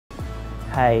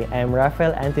Hi, I'm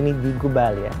Raphael Anthony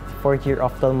Guballa, fourth-year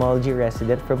ophthalmology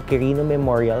resident from Quirino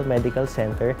Memorial Medical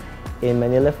Center in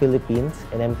Manila, Philippines,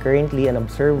 and I'm currently an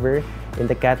observer in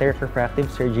the Cataract Refractive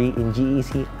Surgery in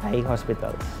JEC Eye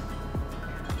Hospitals.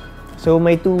 So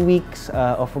my 2 weeks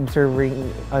of observing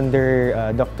under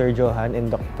Dr. Johan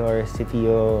and Dr.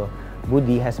 Sitio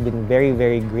Budi has been very,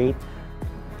 very great.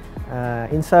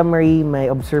 In summary, my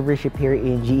observership here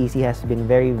in JEC has been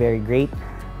very, very great.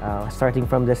 Starting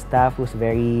from the staff who's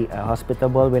very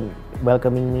hospitable when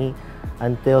welcoming me,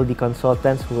 until the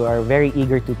consultants who are very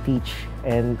eager to teach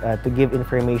and to give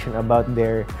information about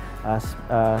their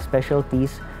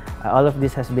specialties. All of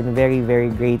this has been very, very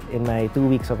great in my 2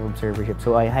 weeks of observership.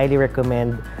 So I highly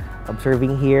recommend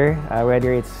observing here,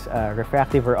 whether it's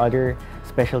refractive or other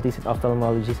specialties in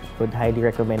ophthalmology, would highly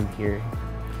recommend here.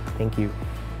 Thank you.